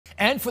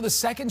And for the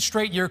second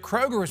straight year,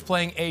 Kroger is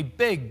playing a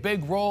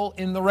big role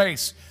in the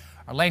race.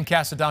 Our Lane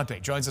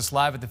Casadante joins us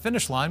live at the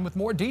finish line with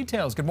more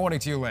details. Good morning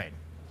to you, Lane.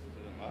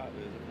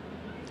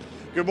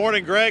 Good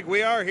morning, Greg.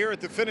 We are here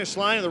at the finish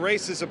line, and the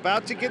race is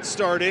about to get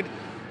started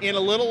in a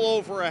little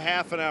over a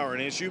half an hour.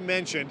 And as you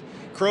mentioned,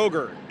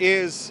 Kroger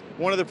is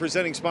one of the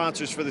presenting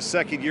sponsors for the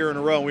second year in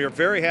a row. And we are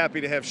very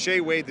happy to have Shay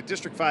Wade, the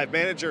District 5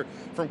 manager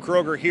from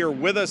Kroger, here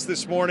with us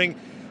this morning.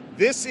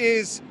 This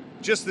is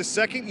just the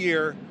second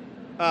year.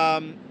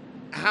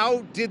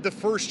 How did the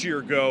first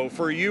year go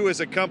for you as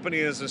a company,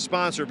 as a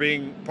sponsor,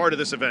 being part of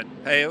this event?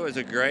 Hey, it was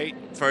a great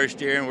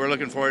first year, and we're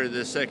looking forward to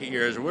this second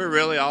year. We're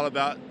really all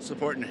about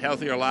supporting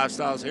healthier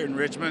lifestyles here in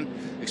Richmond,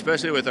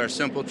 especially with our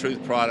Simple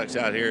Truth products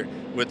out here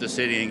with the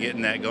city and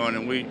getting that going.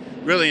 And we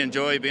really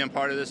enjoy being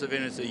part of this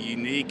event. It's a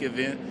unique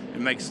event. It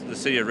makes the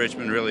city of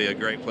Richmond really a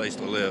great place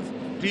to live.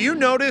 Do you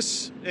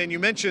notice, and you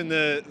mentioned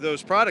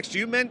those products, do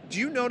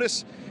you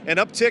notice an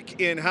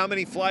uptick in how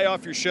many fly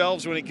off your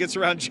shelves when it gets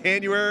around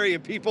January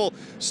and people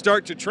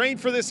start to train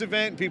for this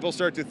event and people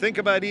start to think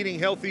about eating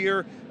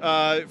healthier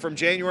from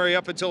January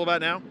up until about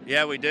now?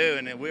 Yeah, we do,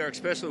 and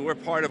we're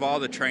part of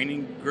all the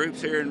training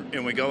groups here,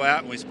 and we go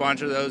out and we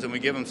sponsor those and we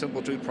give them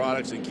Simple Truth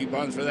products and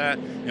coupons for that,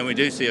 and we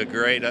do see a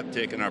great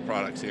uptick in our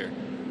products here.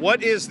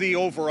 What is the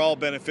overall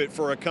benefit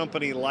for a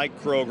company like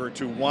Kroger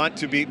to want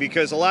to be,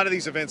 because a lot of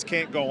these events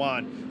can't go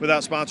on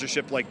without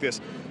sponsorship like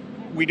this.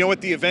 We know what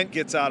the event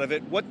gets out of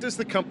it. What does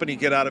the company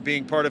get out of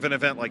being part of an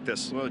event like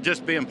this? Well,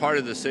 just being part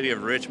of the city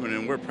of Richmond,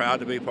 and we're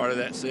proud to be part of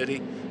that city,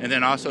 and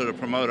then also to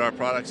promote our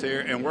products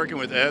here, and working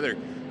with other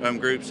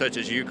groups such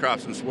as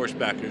Ukrop and Sports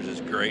Backers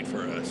is great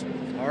for us.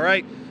 All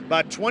right.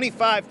 About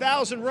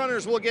 25,000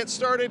 runners will get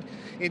started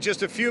in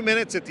just a few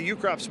minutes at the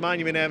Ukrop's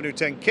Monument Avenue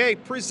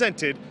 10K,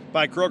 presented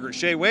by Kroger.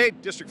 Shay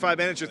Wade, District 5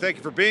 Manager, thank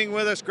you for being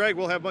with us. Greg,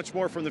 we'll have much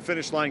more from the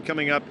finish line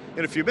coming up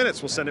in a few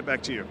minutes. We'll send it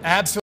back to you.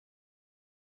 Absolutely.